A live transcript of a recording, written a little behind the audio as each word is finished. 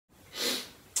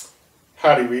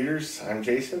Howdy readers, I'm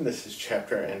Jason, this is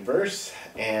Chapter and Verse,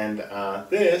 and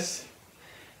this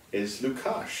is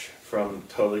Lukas from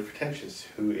Totally Pretentious,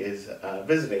 who is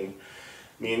visiting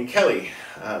me and Kelly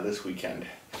this weekend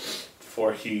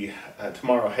before he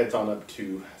tomorrow heads on up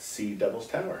to see Devil's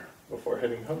Tower before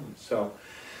heading home. So,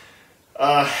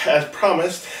 as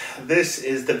promised, this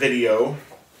is the video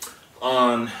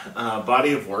on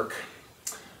body of work,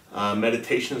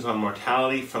 Meditations on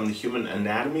Mortality from the Human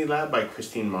Anatomy Lab by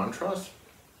Christine Montross.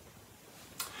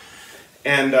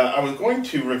 And I was going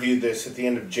to review this at the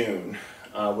end of June,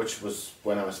 which was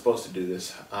when I was supposed to do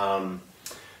this,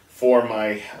 for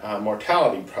my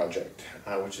Mortality project,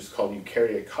 which is called You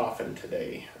Carry a Coffin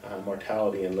Today,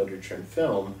 Mortality in Literature and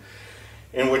Film,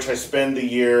 in which I spend the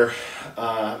year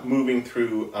moving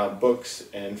through books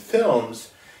and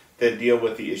films that deal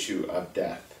with the issue of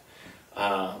death.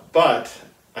 But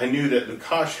I knew that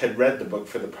Lukas had read the book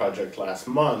for the project last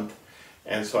month,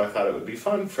 and so I thought it would be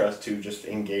fun for us to just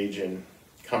engage in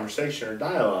conversation or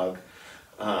dialogue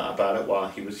about it while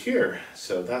he was here.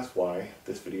 So that's why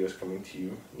this video is coming to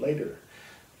you later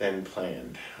than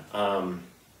planned.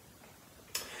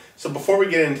 So before we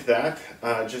get into that,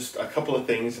 just a couple of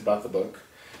things about the book.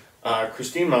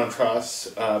 Christine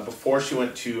Montross, before she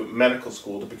went to medical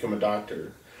school to become a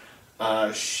doctor,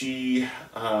 she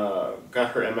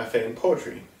got her MFA in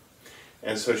poetry,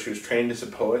 and so she was trained as a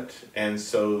poet. And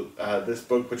so this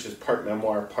book, which is part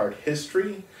memoir, part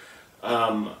history,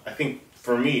 I think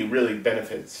for me really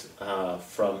benefits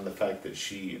from the fact that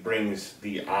she brings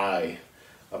the eye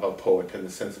of a poet and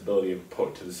the sensibility of a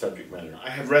poet to the subject matter. I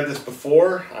have read this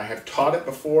before, I have taught it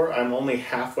before. I'm only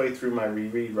halfway through my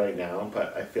reread right now,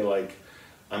 but I feel like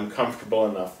I'm comfortable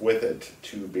enough with it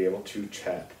to be able to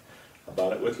chat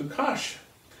about it with Lukas.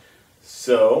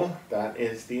 So that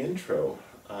is the intro.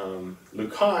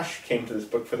 Lukas came to this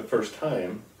book for the first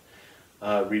time,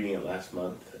 reading it last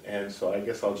month, and so I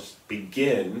guess I'll just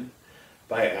begin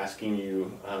by asking you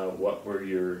what were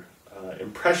your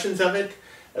impressions of it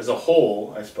as a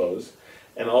whole, I suppose,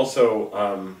 and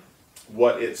also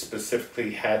what it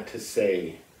specifically had to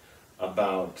say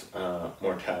about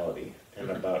mortality and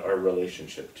about our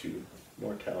relationship to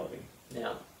mortality.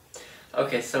 Yeah.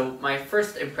 Okay, so my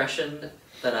first impression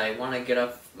that I want to get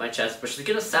off my chest, which is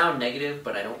going to sound negative,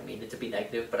 but I don't mean it to be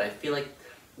negative, but I feel like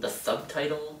the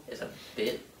subtitle is a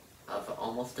bit of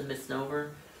almost a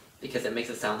misnomer, because it makes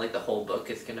it sound like the whole book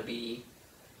is going to be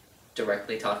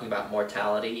directly talking about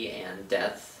mortality and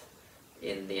death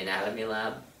in the anatomy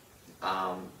lab.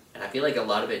 And I feel like a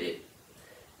lot of it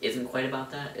isn't quite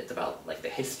about that. It's about like the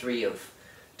history of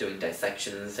doing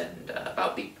dissections and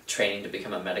about training to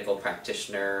become a medical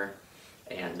practitioner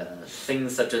and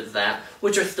things such as that,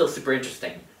 which are still super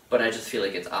interesting, but I just feel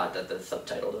like it's odd that the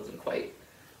subtitle doesn't quite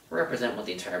represent what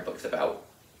the entire book's about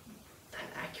that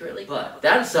accurately. But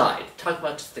that aside, talk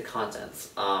about just the contents.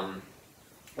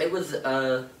 It was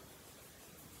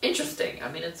interesting.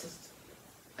 I mean, it's just,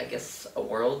 I guess, a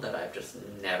world that I've just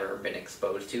never been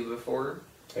exposed to before.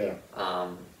 Yeah.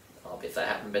 Obviously I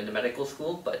haven't been to medical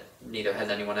school, but neither has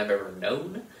anyone I've ever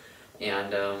known.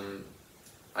 And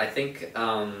I think,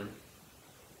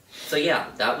 so yeah,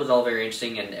 that was all very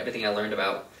interesting, and everything I learned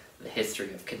about the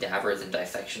history of cadavers and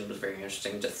dissection was very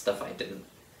interesting, just stuff I didn't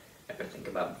ever think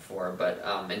about before. But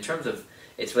in terms of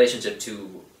its relationship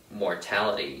to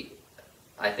mortality,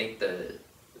 I think the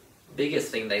biggest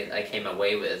thing that I came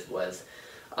away with was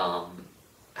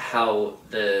how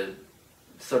the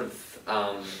sort of,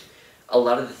 a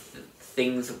lot of the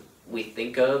things we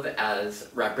think of as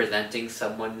representing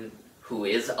someone who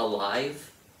is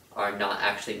alive are not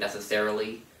actually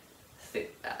necessarily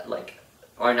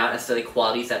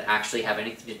qualities that actually have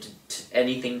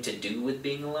anything to do with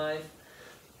being alive,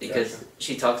 because gotcha.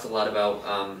 She talks a lot about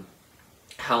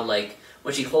how, like,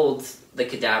 when she holds a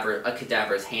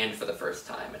cadaver's hand for the first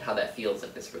time, and how that feels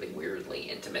like this really weirdly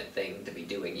intimate thing to be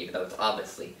doing, even though it's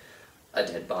obviously a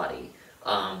dead body,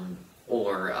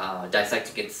 or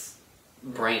dissecting its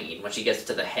brain. When she gets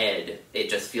to the head, it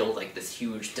just feels like this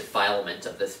huge defilement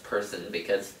of this person,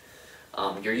 because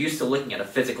you're used to looking at a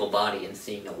physical body and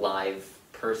seeing a live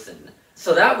person.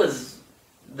 So that was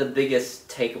the biggest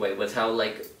takeaway, was how,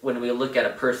 like, when we look at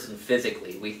a person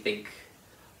physically, we think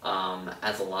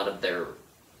as a lot of their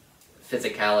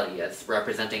physicality as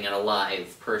representing an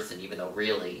alive person, even though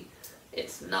really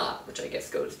it's not, which I guess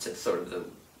goes to sort of the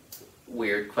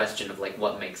weird question of, like,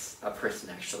 what makes a person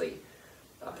actually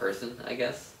a person, I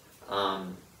guess.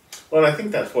 Well, I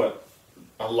think that's what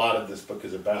a lot of this book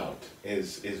is about,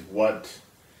 is what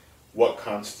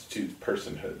constitutes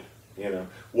personhood. You know,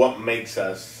 what makes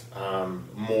us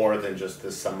more than just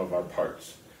the sum of our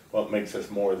parts? what makes us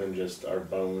more than just our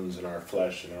bones and our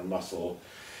flesh and our muscle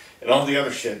and all the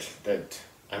other shit that,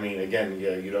 I mean, again,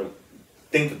 yeah, you don't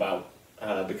think about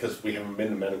because we haven't been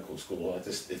to medical school.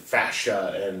 Just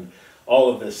fascia and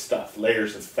all of this stuff,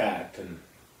 layers of fat,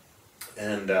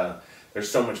 and there's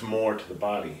so much more to the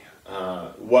body.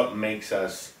 What makes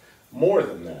us more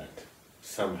than that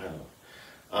somehow?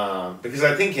 Because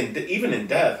I think even in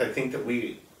death, I think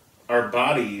that our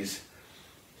bodies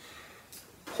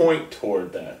point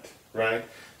toward that, right?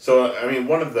 So I mean,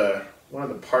 one of the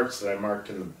parts that I marked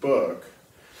in the book,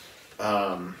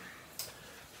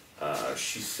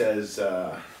 she says,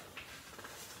 so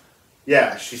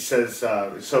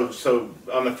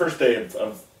on the first day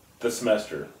of the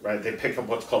semester, right, they pick up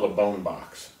what's called a bone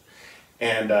box,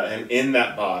 and in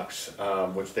that box,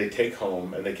 which they take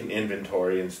home and they can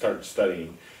inventory and start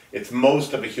studying, it's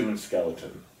most of a human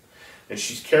skeleton. And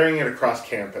she's carrying it across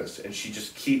campus, and she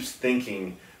just keeps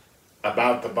thinking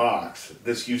about the box.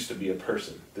 This used to be a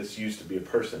person. This used to be a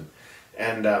person.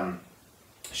 And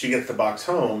she gets the box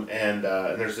home, and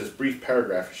there's this brief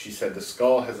paragraph. She said, "The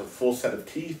skull has a full set of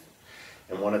teeth,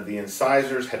 and one of the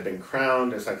incisors had been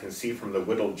crowned, as I can see from the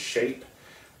whittled shape.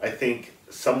 I think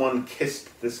someone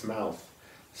kissed this mouth.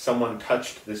 Someone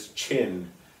touched this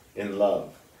chin in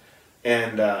love."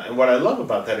 And what I love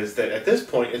about that is that at this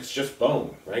point it's just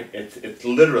bone, right? It's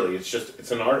literally,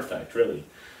 it's an artifact, really.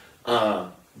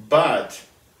 But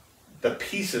the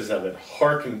pieces of it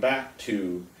harken back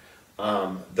to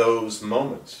those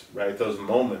moments, right? Those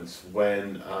moments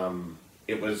when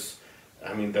it was,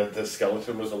 I mean, the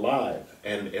skeleton was alive,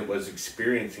 and it was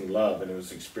experiencing love, and it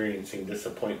was experiencing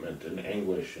disappointment and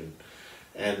anguish,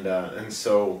 and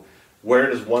so where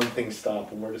does one thing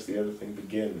stop and where does the other thing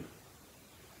begin?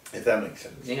 If that makes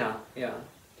sense. Yeah,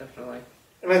 definitely.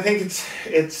 And I think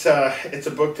it's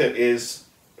a book that is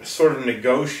sort of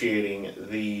negotiating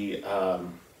the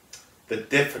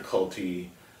difficulty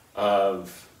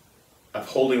of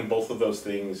holding both of those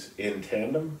things in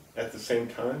tandem at the same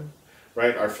time,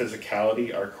 right? Our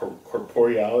physicality, our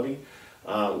corporeality,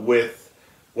 with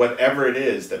whatever it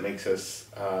is that makes us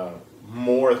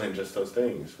more than just those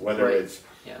things. Whether it's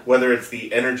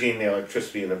the energy and the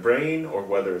electricity in the brain, or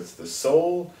whether it's the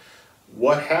soul,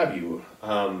 what have you.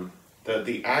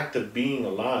 The act of being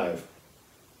alive.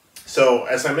 So,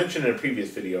 as I mentioned in a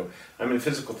previous video, I'm in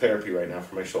physical therapy right now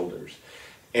for my shoulders.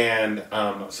 And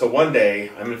so one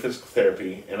day, I'm in physical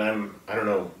therapy, and I don't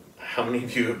know how many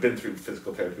of you have been through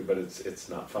physical therapy, but it's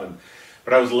not fun.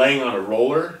 But I was laying on a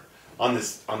roller on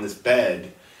this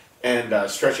bed,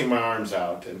 and stretching my arms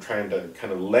out and trying to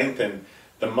kind of lengthen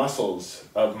the muscles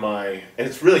of my, and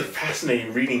it's really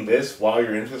fascinating reading this while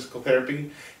you're in physical therapy,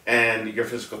 and your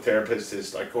physical therapist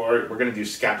is like, "Oh, we're going to do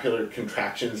scapular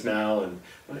contractions now," and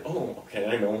I'm like, "Oh, okay,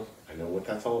 I know what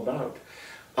that's all about."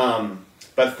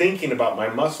 But thinking about my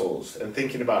muscles and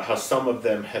thinking about how some of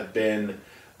them have been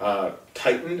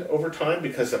tightened over time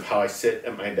because of how I sit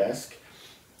at my desk,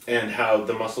 and how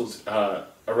the muscles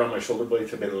around my shoulder blades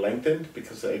have been lengthened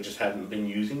because I just haven't been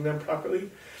using them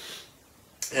properly.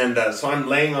 And so I'm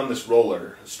laying on this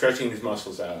roller, stretching these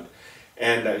muscles out,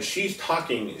 and she's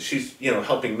talking, she's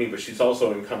helping me, but she's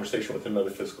also in conversation with another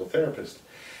physical therapist.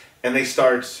 And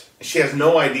she has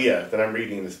no idea that I'm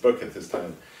reading this book at this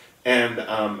time,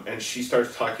 and she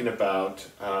starts talking about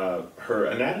her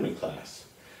anatomy class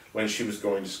when she was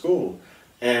going to school,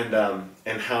 and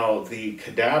how the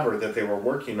cadaver that they were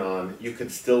working on, you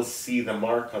could still see the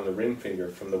mark on the ring finger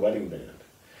from the wedding band,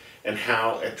 and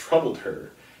how it troubled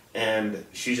her. And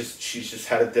she's just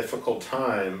had a difficult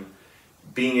time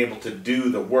being able to do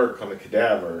the work on the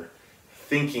cadaver,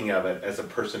 thinking of it as a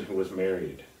person who was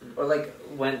married. Or like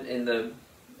when in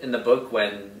the book,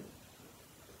 when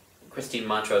Christine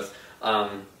Montross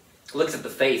looks at the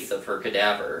face of her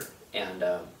cadaver, and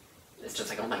it's just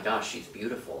like, oh my gosh, she's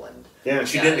beautiful, and yeah,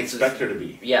 she didn't expect her to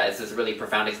be. Yeah, it's this really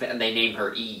profound experience, and they name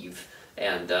her Eve,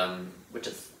 and which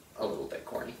is a little bit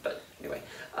corny, but anyway,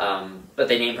 but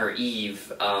they name her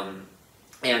Eve,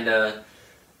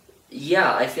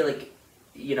 yeah, I feel like,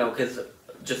 because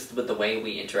just with the way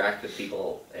we interact with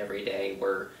people every day,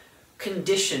 we're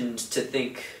conditioned to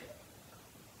think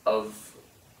of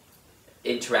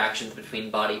interactions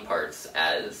between body parts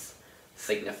as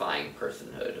signifying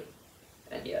personhood,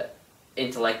 and yet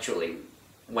intellectually,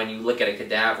 when you look at a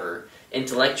cadaver,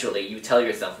 intellectually you tell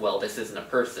yourself, well, this isn't a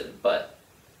person, but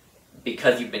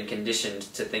because you've been conditioned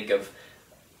to think of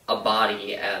a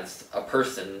body as a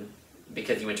person,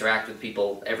 because you interact with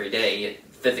people every day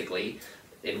physically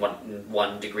in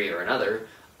one degree or another,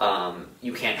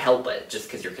 you can't help it just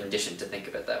because you're conditioned to think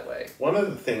of it that way. One of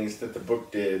the things that the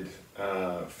book did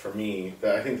for me,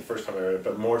 that I think the first time I read it,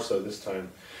 but more so this time,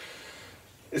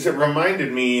 is it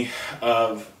reminded me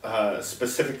of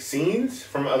specific scenes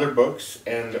from other books,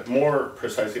 and more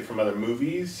precisely from other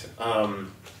movies,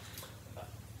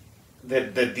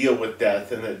 that deal with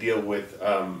death and that deal with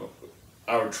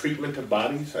our treatment of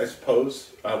bodies, I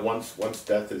suppose, once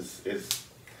death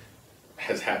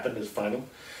has happened, is final.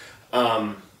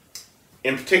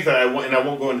 In particular, I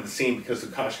won't go into the scene because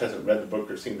Lukas hasn't read the book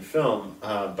or seen the film,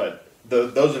 but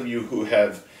those of you who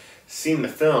have seen the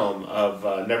film of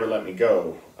Never Let Me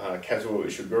Go, Kazuo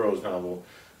Ishiguro's novel,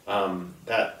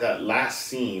 that last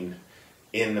scene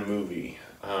in the movie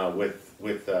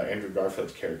with Andrew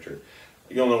Garfield's character,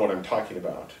 you'll know what I'm talking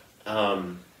about.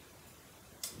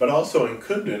 But also in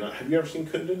Kundun, have you ever seen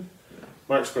Kundun?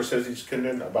 Martin Scorsese's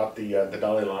Kundun, about the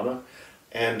Dalai Lama.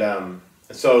 And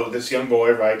so this young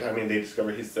boy, right, I mean, they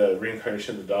discover he's the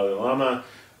reincarnation of the Dalai Lama,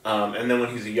 and then when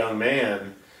he's a young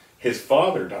man, his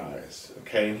father dies,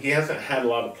 okay? And he hasn't had a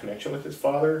lot of connection with his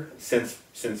father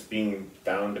since being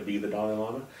found to be the Dalai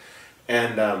Lama.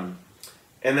 And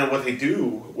then what they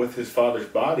do with his father's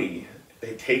body,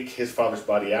 they take his father's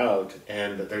body out,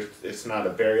 and it's not a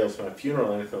burial, it's not a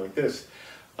funeral, anything like this.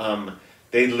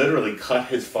 They literally cut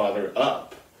his father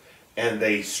up, and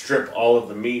they strip all of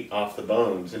the meat off the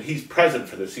bones. And he's present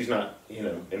for this. He's not,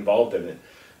 involved in it,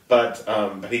 but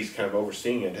he's kind of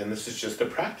overseeing it. And this is just a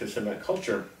practice in that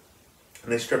culture.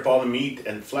 And they strip all the meat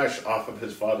and flesh off of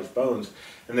his father's bones,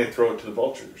 and they throw it to the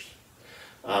vultures,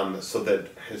 so that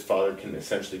his father can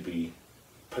essentially be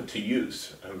put to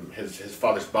use. His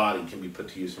father's body can be put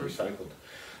to use and recycled.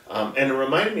 And it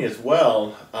reminded me as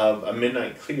well of A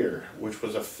Midnight Clear, which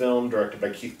was a film directed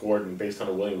by Keith Gordon based on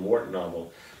a William Wharton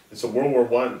novel. It's a World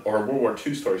War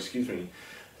II story, excuse me.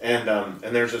 And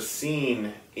there's a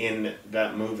scene in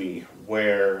that movie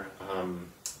where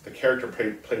the character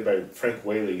played by Frank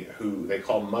Whaley, who they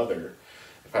call Mother,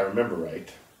 if I remember right.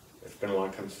 It's been a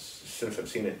long time since I've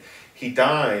seen it. He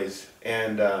dies,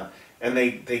 and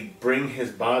they bring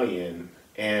his body in,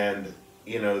 and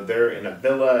they're in a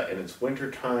villa, and it's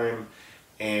wintertime,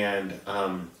 and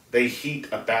they heat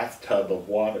a bathtub of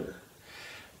water,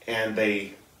 and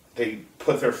they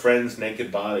put their friend's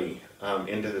naked body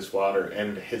into this water,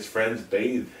 and his friends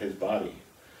bathe his body,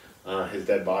 his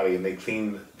dead body, and they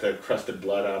clean the crusted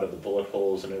blood out of the bullet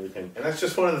holes and everything. And that's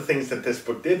just one of the things that this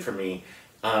book did for me,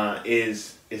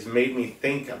 is made me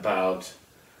think about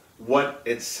what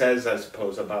it says, I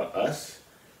suppose, about us,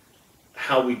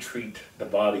 how we treat the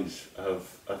bodies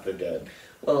of the dead.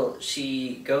 Well,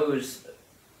 she goes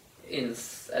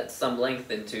at some length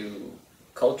into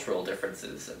cultural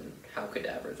differences and how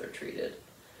cadavers are treated.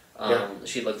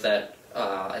 She looks at,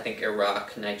 I think,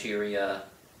 Iraq, Nigeria,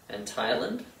 and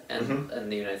Thailand,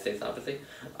 and the United States, obviously,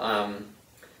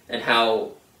 and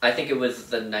how I think it was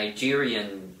the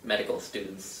Nigerian medical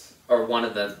students, or one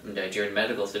of the Nigerian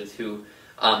medical students who,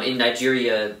 in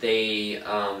Nigeria, they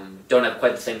don't have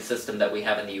quite the same system that we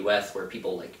have in the U.S. where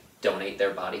people donate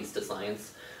their bodies to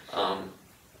science,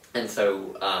 and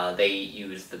so they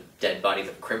use the dead bodies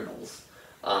of criminals,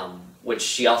 which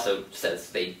she also says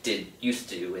they used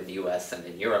to do in the U.S. and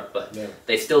in Europe, but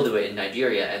they still do it in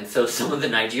Nigeria. And so some of the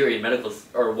Nigerian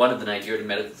one of the Nigerian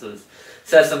medical students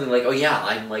says something like, "Oh yeah,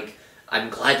 I'm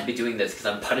glad to be doing this because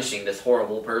I'm punishing this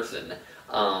horrible person,"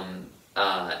 and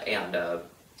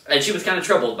she was kind of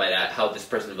troubled by that, how this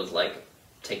person was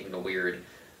taking a weird,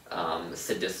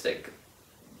 sadistic,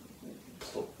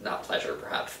 not pleasure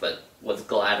perhaps, but was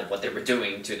glad of what they were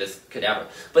doing to this cadaver.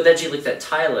 But then she looked at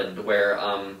Thailand, where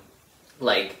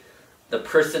the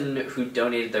person who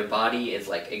donated their body is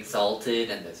exalted,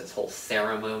 and there's this whole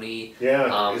ceremony.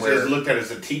 Yeah, it's looked at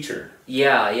as a teacher.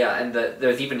 Yeah, and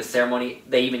there's even a ceremony.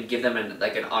 They even give them an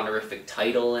honorific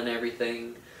title and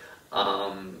everything.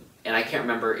 And I can't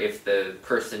remember if the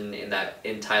person in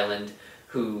Thailand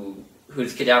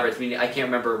whose cadaver it's meaning, I can't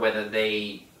remember whether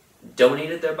they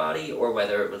donated their body or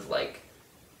whether it was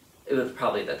it was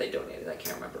probably that they donated. I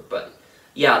can't remember, but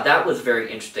yeah, that was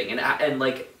very interesting. And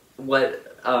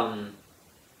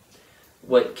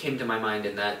what came to my mind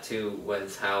in that too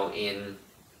was how in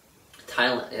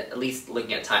Thailand, at least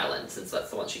looking at Thailand, since that's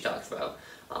the one she talks about,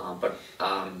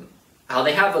 how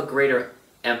they have a greater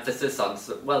emphasis on,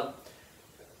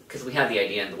 because we have the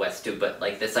idea in the West too, but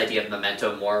this idea of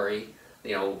memento mori,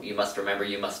 you must remember,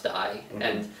 you must die.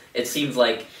 And it seems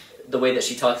like the way that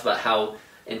she talks about how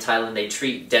in Thailand they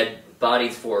treat dead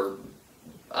bodies for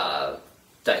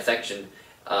dissection,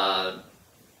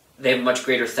 they have a much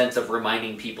greater sense of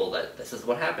reminding people that this is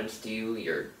what happens to you.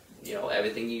 You're,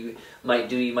 everything you might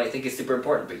do, you might think is super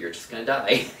important, but you're just gonna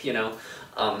die.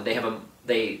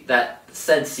 That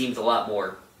sense seems a lot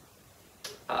more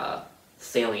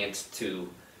salient to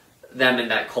them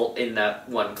in that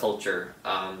one culture,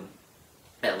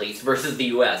 at least, versus the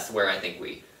U.S., where I think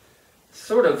we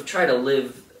sort of try to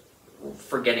live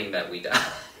forgetting that we die,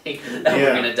 that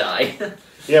we're gonna die.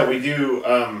 Yeah, we do.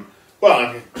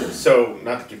 So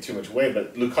not to give too much away,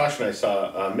 but Lukas and I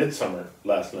saw Midsommar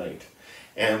last night,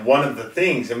 and one of the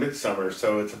things in Midsommar,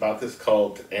 so it's about this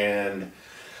cult, and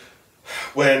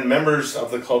when members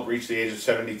of the cult reach the age of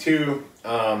 72,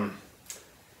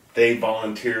 they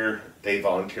volunteer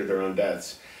their own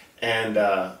deaths, and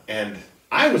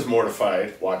I was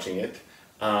mortified watching it.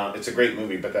 It's a great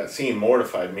movie, but that scene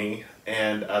mortified me,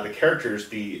 and the characters,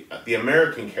 the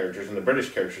American characters and the British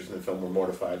characters in the film were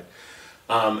mortified.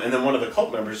 And then one of the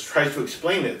cult members tries to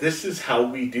explain it. This is how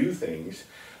we do things,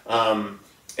 and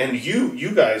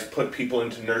you guys put people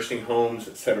into nursing homes,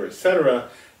 etc., etc.,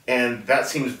 and that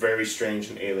seems very strange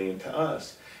and alien to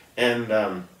us.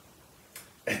 And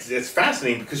it's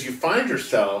fascinating because you find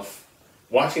yourself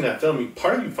watching that film.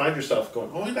 Part of you find yourself going,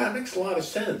 "Oh, that makes a lot of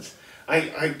sense.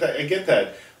 I get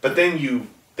that." But then you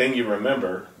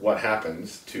remember what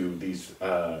happens to these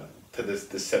to this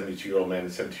 72-year-old man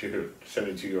and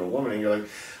 72-year-old woman, and you're like,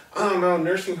 "Oh no,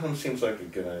 nursing home seems like a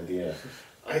good idea."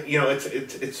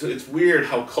 It's weird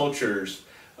how cultures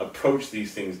approach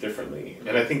these things differently,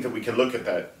 and I think that we can look at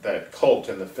that cult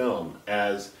in the film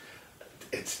as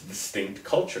it's distinct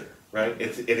culture, right?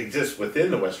 It exists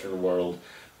within the Western world,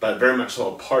 but very much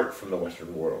so apart from the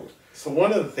Western world. So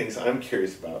one of the things I'm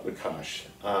curious about, Lukas,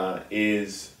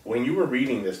 is when you were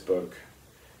reading this book,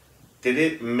 did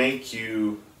it make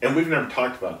you? And we've never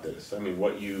talked about this. I mean,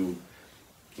 what you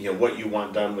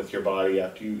want done with your body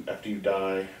after you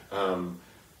die.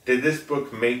 Did this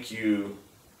book make you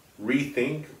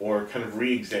rethink or kind of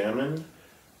re-examine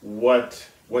what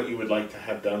you would like to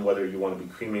have done, whether you want to be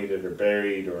cremated or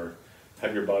buried or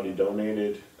have your body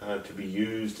donated to be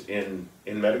used in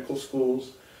medical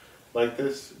schools like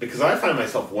this? Because I find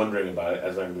myself wondering about it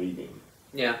as I'm reading.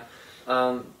 Yeah.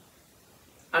 I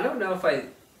don't know.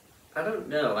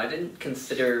 I didn't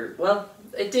consider... Well,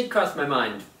 it did cross my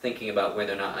mind thinking about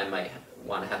whether or not I might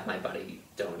want to have my body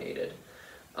donated.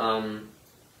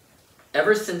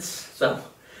 Ever since... So,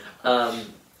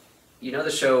 you know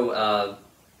the show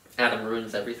Adam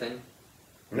Ruins Everything?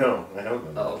 No, I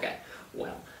don't know. Oh, okay.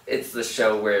 Well, it's the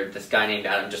show where this guy named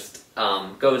Adam just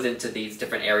goes into these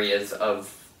different areas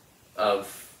of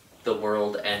the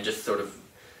world and just sort of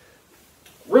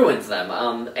ruins them.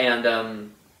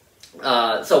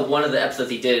 So one of the episodes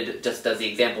he did, just as the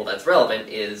example that's relevant,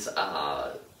 is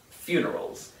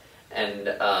funerals. And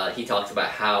he talks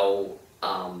about how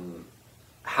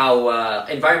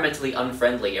environmentally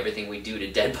unfriendly everything we do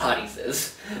to dead bodies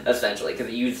is, essentially, because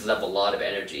it uses up a lot of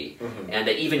energy. Mm-hmm. And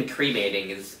even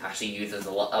cremating actually uses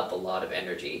up a lot of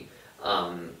energy.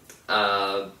 And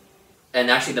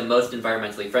actually the most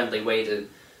environmentally friendly way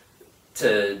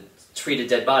to treat a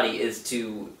dead body is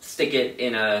to stick it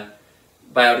in a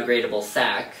biodegradable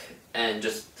sack and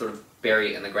just sort of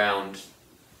bury it in the ground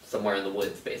somewhere in the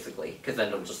woods, basically, because then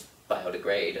it'll just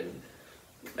biodegrade and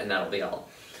that'll be all.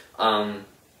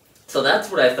 So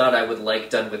that's what I thought I would like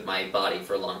done with my body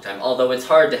for a long time, although it's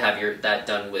hard to have that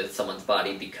done with someone's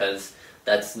body because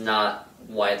that's not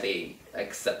widely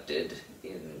accepted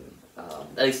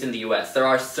at least in the US. There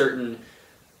are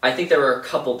I think there are a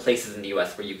couple places in the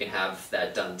US where you can have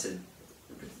that done to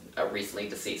a recently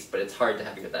deceased, but it's hard to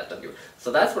have that done to.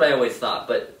 So that's what I always thought,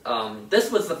 but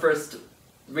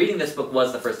reading this book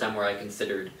was the first time where I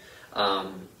considered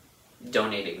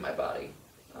donating my body.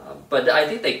 But I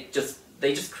think they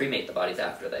just cremate the bodies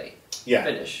after they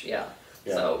finish, yeah.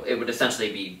 So it would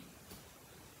essentially be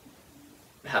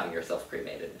having yourself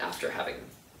cremated after having,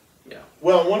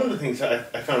 Well, one of the things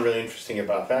I found really interesting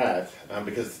about that,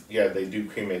 because, they do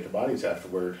cremate the bodies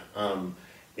afterward,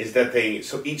 is that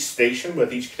each station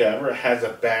with each cadaver has a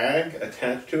bag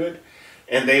attached to it,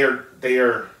 and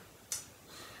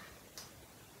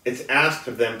it's asked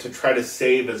of them to try to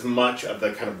save as much of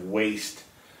the kind of waste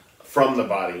from the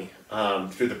body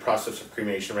through the process of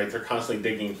cremation, right? They're constantly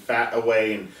digging fat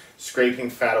away and scraping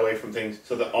fat away from things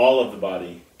so that all of the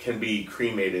body can be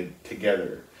cremated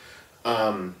together.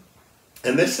 And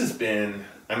this has been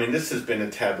a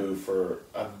taboo for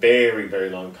a very, very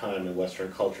long time in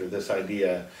Western culture, this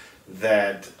idea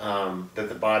that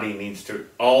the body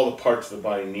all the parts of the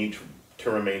body need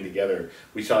to remain together.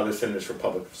 We saw this in this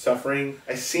Republic of Suffering.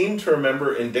 I seem to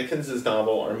remember in Dickens's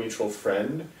novel, Our Mutual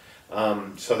Friend,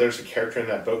 so there's a character in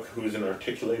that book who's an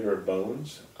articulator of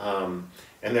bones, and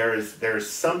there is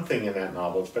something in that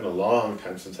novel, it's been a long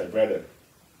time since I've read it,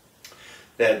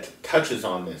 that touches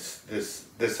on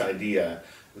this idea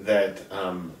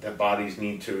that bodies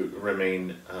need to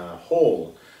remain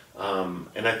whole,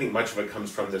 And I think much of it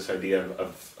comes from this idea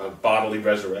of bodily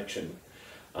resurrection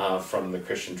from the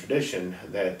Christian tradition,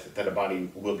 that a body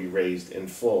will be raised in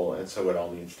full, and so it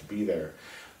all needs to be there.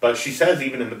 But she says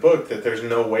even in the book that there's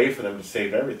no way for them to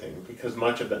save everything, because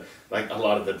much of the, like a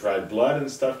lot of the dried blood and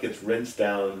stuff gets rinsed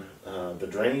down the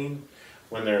drain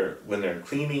when they're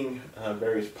cleaning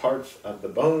various parts of the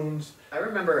bones. I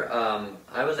remember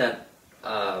I was at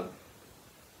a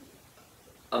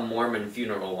Mormon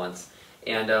funeral once,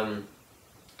 and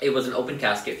it was an open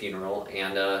casket funeral,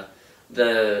 and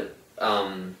the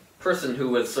person who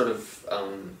was sort of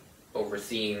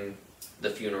overseeing the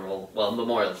funeral, well,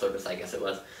 memorial service, I guess it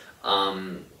was,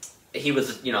 he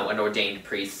was, an ordained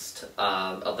priest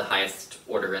of the highest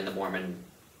order in the Mormon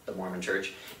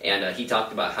Church, and he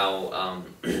talked about how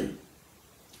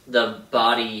the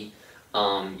body,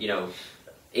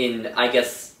 I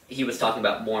guess he was talking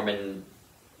about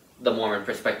the Mormon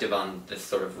perspective on this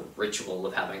sort of ritual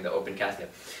of having the open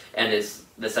casket, and is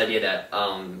this idea that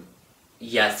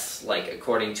yes, like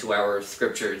according to our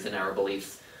scriptures and our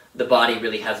beliefs, the body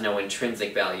really has no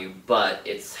intrinsic value, but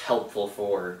it's helpful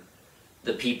for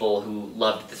the people who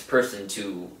loved this person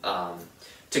to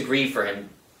grieve for him,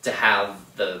 to have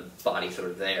the body sort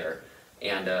of there.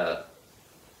 And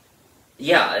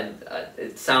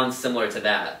it sounds similar to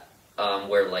that,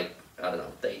 where, like, I don't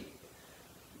know, they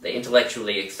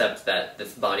intellectually accept that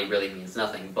this body really means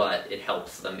nothing, but it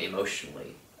helps them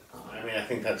emotionally. I mean, I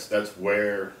think that's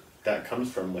where that comes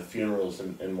from with funerals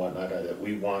and whatnot, that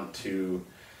we want to,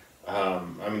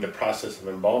 the process of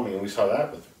embalming, and we saw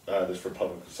that with this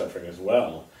Republic of Suffering as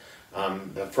well.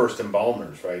 The first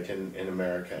embalmers, right, in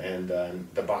America, and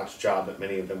the botched job that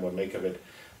many of them would make of it.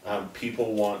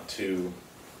 People want to,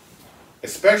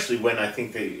 especially when I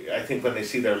think when they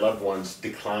see their loved ones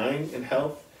decline in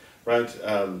health, right,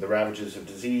 the ravages of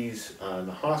disease in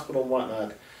the hospital and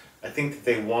whatnot, I think that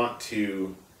they want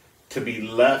to be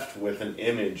left with an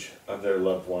image of their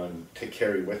loved one to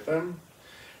carry with them.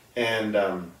 And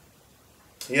I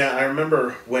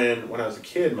remember when I was a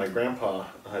kid, my grandpa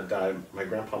died, my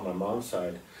grandpa on my mom's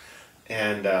side,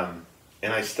 and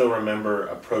I still remember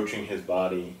approaching his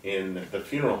body in the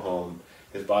funeral home,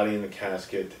 his body in the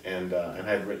casket, and I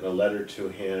had written a letter to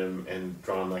him and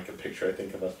drawn like a picture, I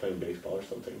think, of us playing baseball or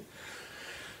something.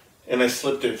 And I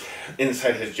slipped it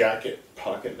inside his jacket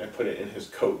pocket and I put it in his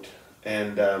coat.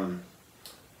 And I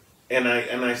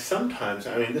sometimes,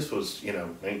 this was,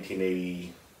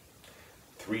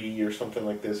 1983 or something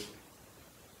like this,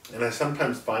 and I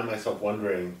sometimes find myself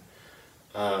wondering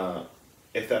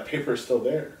if that paper is still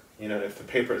there, if the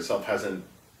paper itself hasn't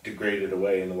degraded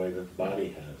away in the way that the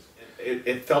body has.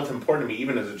 It felt important to me,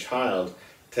 even as a child,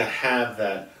 to have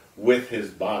that with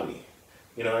his body.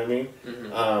 You know what I mean?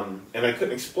 Mm-hmm. And I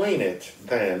couldn't explain it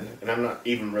then, and I'm not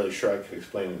even really sure I could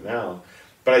explain it now.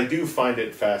 But I do find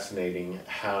it fascinating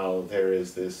how there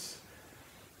is this,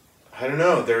 I don't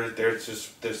know, there's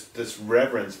just this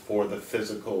reverence for the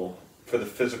physical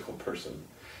person.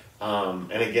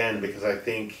 And again, because I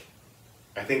think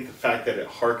the fact that it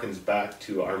harkens back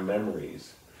to our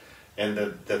memories and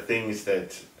the things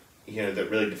that, that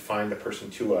really define the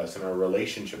person to us and our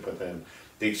relationship with them,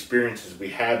 the experiences we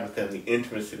had with them, the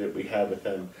intimacy that we had with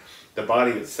them, the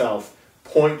body itself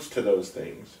points to those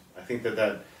things. I think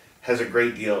that has a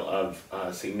great deal of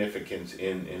significance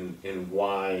in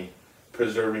why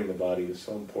preserving the body is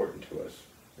so important to us.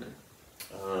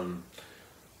 Or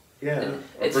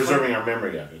preserving our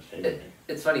memory of it. Anyway.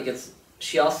 It's funny because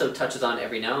she also touches on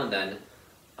every now and then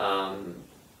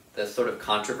the sort of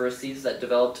controversies that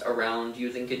developed around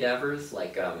using cadavers,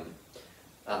 like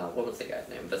what was the guy's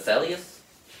name? Vesalius?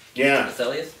 Yeah.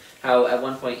 Vesalius? How at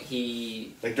one point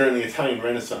he... Like during the Italian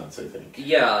Renaissance, I think.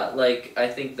 Yeah, like I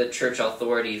think the church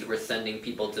authorities were sending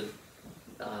people to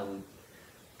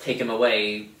take him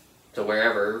away to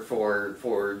wherever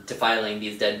for defiling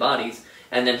these dead bodies,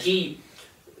 and then he,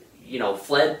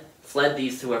 fled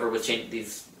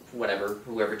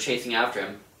whoever chasing after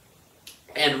him,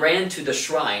 and ran to the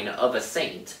shrine of a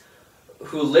saint,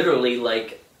 who literally,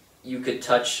 like, you could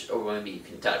touch, or maybe you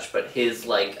can touch, but his,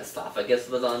 like, esophagus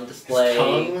was on display. His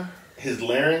tongue, his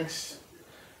larynx,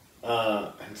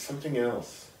 and something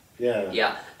else. Yeah.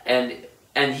 Yeah, and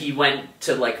he went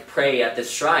to, like, pray at this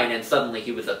shrine, and suddenly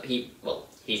he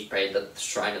prayed at the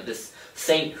shrine of this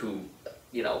saint who,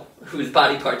 whose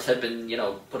body parts had been,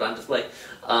 put on display.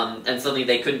 And suddenly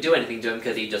they couldn't do anything to him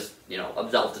because he just,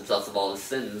 absolved himself of all his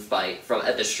sins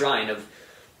at the shrine of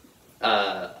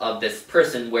this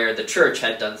person, where the church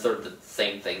had done sort of the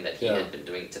same thing that he had been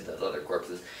doing to those other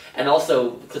corpses. And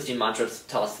also, Christine Montross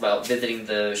tells us about visiting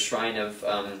the shrine of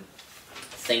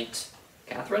Saint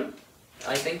Catherine,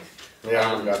 I think, Yeah, I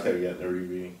haven't got there yet in the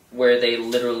review. Where they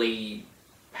literally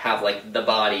have, like, the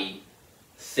body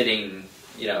sitting,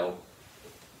 you know,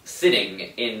 sitting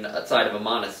inside of a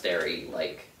monastery,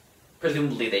 like,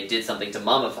 presumably they did something to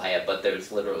mummify it, but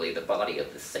there's literally the body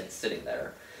of the saint sitting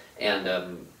there. And,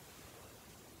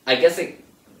 I guess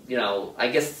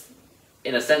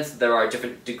in a sense there are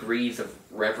different degrees of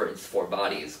reverence for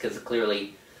bodies, because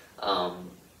clearly,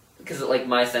 because like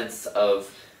my sense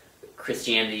of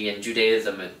Christianity and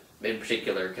Judaism in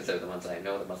particular, because they're the ones I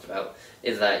know the most about,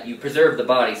 is that you preserve the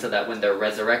body so that when they're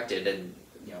resurrected and,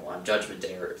 you know, on Judgment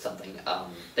Day or something,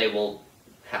 they will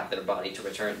have their body to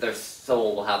return, their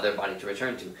soul will have their body to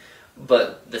return to.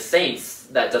 But the saints,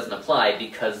 that doesn't apply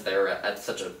because they're at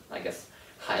such a, I guess,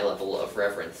 high level of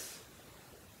reverence.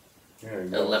 Yeah,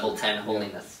 a level 10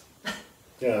 holiness.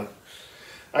 Yeah.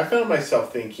 I found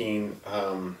myself thinking,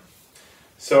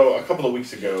 so a couple of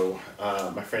weeks ago,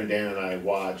 my friend Dan and I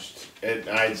watched, it,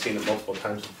 I had seen it multiple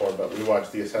times before, but we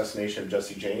watched The Assassination of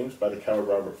Jesse James by the coward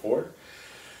Robert Ford.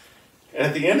 And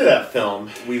at the end of that film,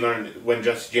 we learned when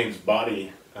Jesse James'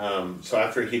 body, so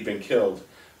after he'd been killed,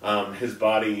 his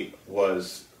body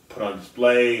was put on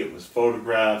display, it was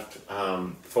photographed,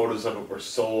 photos of it were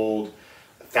sold,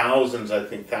 thousands of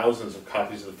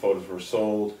copies of the photos were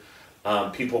sold.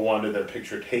 People wanted their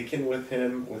picture taken with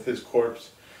him, with his corpse.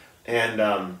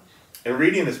 And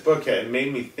reading this book, it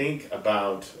made me think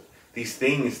about these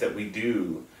things that we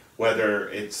do, whether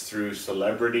it's through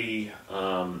celebrity,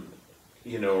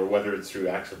 you know, or whether it's through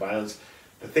acts of violence,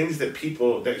 the things that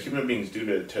human beings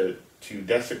do to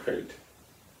desecrate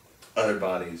other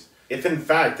bodies. If in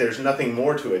fact there's nothing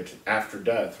more to it after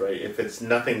death, right? If it's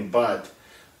nothing but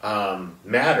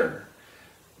matter,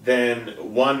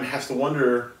 then one has to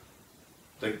wonder,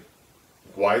 like,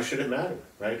 why should it matter,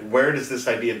 right? Where does this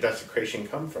idea of desecration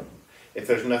come from if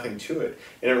there's nothing to it?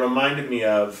 And it reminded me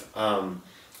of,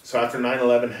 so after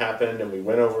 9/11 happened and we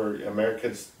went over,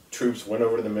 America's troops went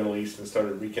over to the Middle East and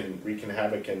started wreaking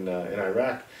havoc in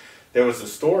Iraq, there was a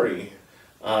story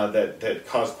that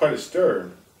caused quite a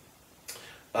stir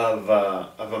of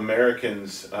American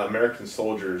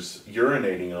soldiers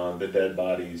urinating on the dead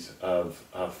bodies of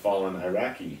fallen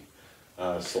Iraqi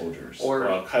soldiers or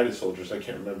Al-Qaeda soldiers. I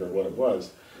can't remember what it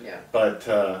was. Yeah.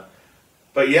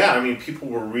 But yeah, I mean, people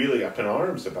were really up in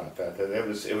arms about that. That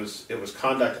it was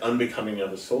conduct unbecoming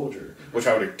of a soldier, which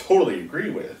I would totally agree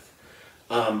with.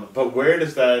 But where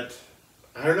does that?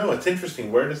 I don't know. It's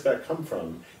interesting. Where does that come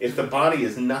from? If the body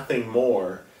is nothing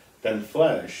more than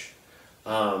flesh,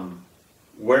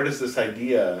 where does this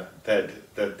idea that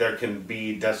there can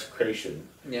be desecration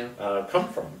come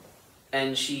from?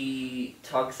 And she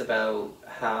talks about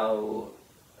how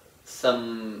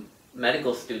some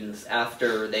medical students,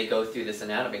 after they go through this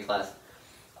anatomy class,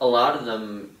 a lot of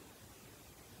them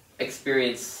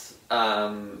experience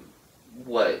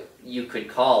what you could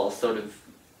call sort of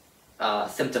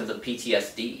symptoms of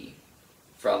PTSD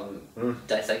from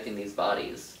dissecting these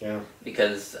bodies. Yeah.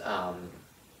 Because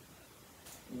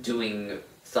doing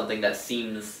something that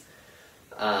seems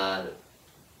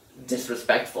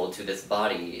disrespectful to this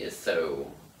body is so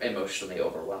emotionally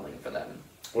overwhelming for them.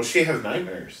 Well, she has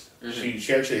nightmares. Mm-hmm.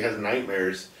 She actually has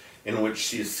nightmares in which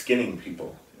she is skinning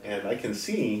people, and I can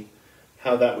see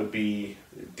how that would be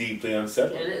deeply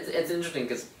unsettling. And it's interesting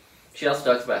because she also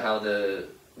talks about how the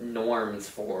norms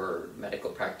for medical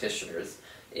practitioners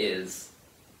is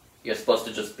you're supposed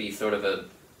to just be sort of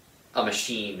a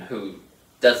machine who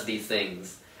does these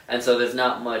things, and so there's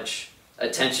not much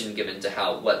attention given to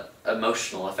what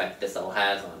emotional effect this all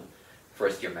has on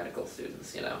first-year medical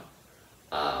students, you know.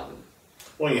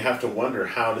 Well, you have to wonder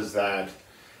how does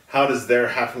their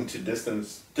having to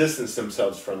distance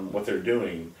themselves from what they're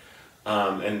doing,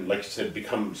 and like you said,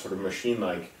 become sort of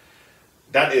machine-like,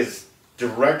 that is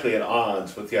directly at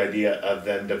odds with the idea of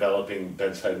them developing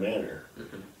bedside manner.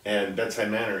 Mm-hmm. And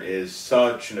bedside manner is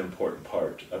such an important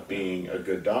part of being a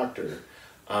good doctor,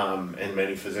 and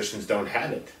many physicians don't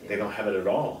have it. Yeah. They don't have it at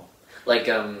all. Like,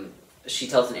 she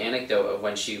tells an anecdote of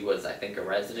when she was, I think, a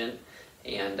resident,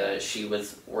 and she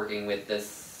was working with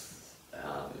this,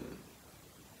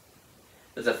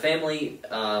 there's a family,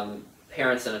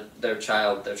 parents and their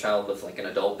child was like an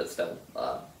adult, but still,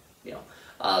 you know,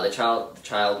 the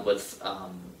child was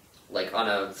like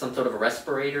on some sort of a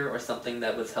respirator or something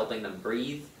that was helping them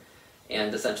breathe,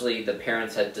 and essentially the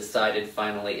parents had decided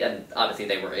finally, and obviously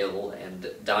they were ill and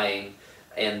dying,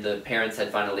 and the parents had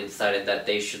finally decided that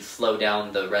they should slow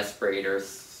down the respirator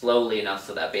slowly enough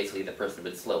so that basically the person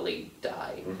would slowly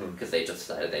die, because they just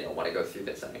decided they don't want to go through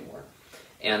this anymore.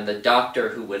 And the doctor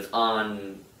who was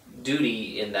on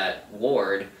duty in that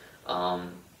ward, you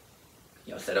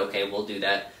know, said, okay, we'll do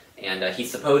that. and he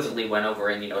supposedly went over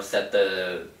and set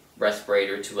the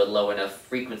respirator to a low enough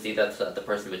frequency that the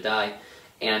person would die.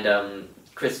 And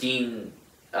Christine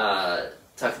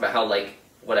talks about how like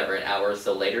whatever an hour or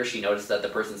so later she noticed that the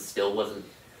person still wasn't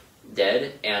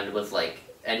dead and was like,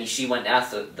 and she went and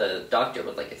asked the doctor,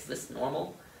 was like, is this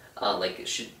normal? Like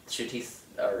should he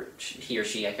or he or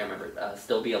she, I can't remember,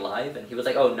 still be alive? And he was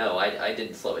like, oh no, I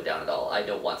didn't slow it down at all. I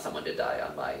don't want someone to die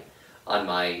on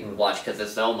my watch because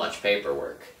there's so much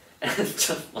paperwork. And it's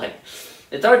just like,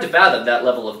 it's hard to fathom that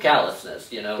level of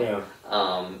callousness, Yeah.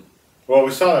 Well,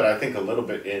 we saw that I think a little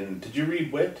bit in. Did you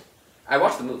read Wit? I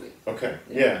watched the movie. Okay.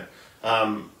 Yeah.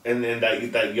 And then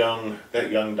that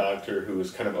young doctor who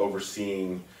was kind of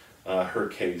overseeing her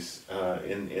case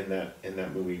in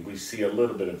that movie, we see a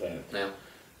little bit of that. Yeah.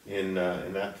 In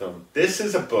that film. This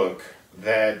is a book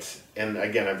that, and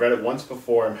again, I've read it once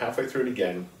before. I'm halfway through it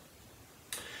again.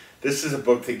 This is a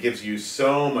book that gives you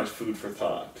so much food for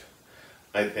thought,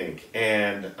 I think,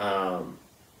 and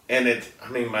it. I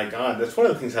mean, my God, that's one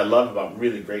of the things I love about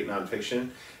really great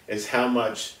nonfiction is how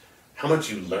much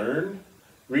you learn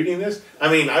reading this.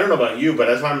 I mean, I don't know about you, but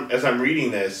as I'm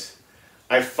reading this,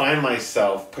 I find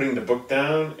myself putting the book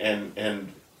down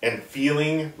and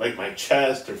feeling like my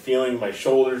chest or feeling my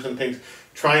shoulders and things,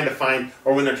 trying to find,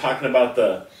 or when they're talking about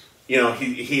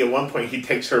he at one point he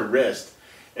takes her wrist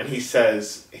and he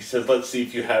says, let's see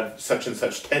if you have such and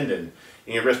such tendon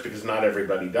in your wrist because not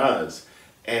everybody does.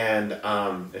 And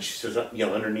she says,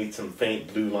 underneath some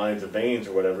faint blue lines of veins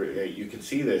or whatever, you can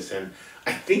see this. And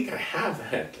I think I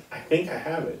have that. I think I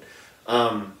have it.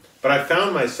 But I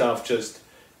found myself just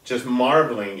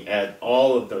marveling at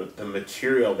all of the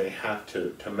material they have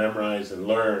to memorize and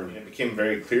learn. It became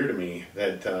very clear to me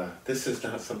that this is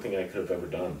not something I could have ever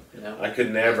done. No. I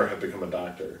could never have become a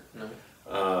doctor.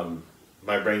 No.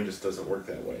 My brain just doesn't work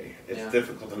that way. It's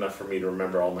difficult enough for me to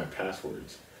remember all my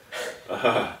passwords.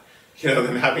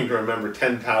 Than having to remember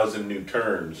 10,000 new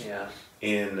terms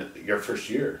in your first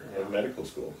year of medical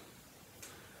school.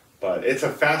 But it's a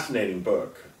fascinating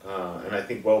book, and I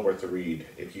think well worth a read.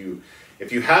 If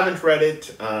you haven't read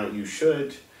it, you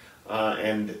should.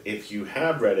 And if you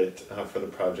have read it for the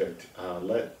project,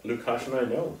 let Lukas and I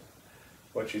know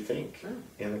what you think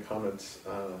in the comments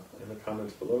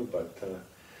below. But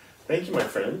thank you, my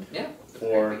friend,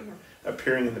 for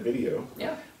appearing in the video.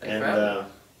 Yeah,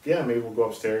 and maybe we'll go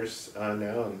upstairs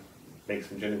now and make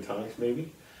some gin and tonics,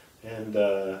 maybe, and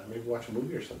maybe watch a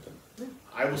movie or something. Yeah.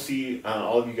 I will see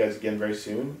all of you guys again very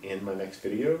soon in my next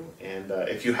video. And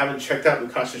if you haven't checked out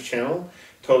Lukas's channel,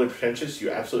 Totally Pretentious, you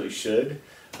absolutely should.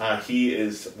 He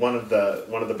is one of the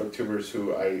booktubers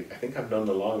who I think I've known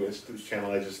the longest, whose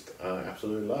channel I just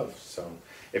absolutely love. So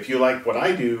if you like what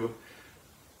I do,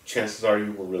 chances are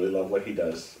you will really love what he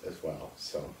does as well.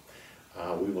 So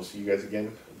we will see you guys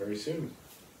again very soon.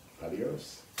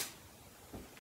 Adios.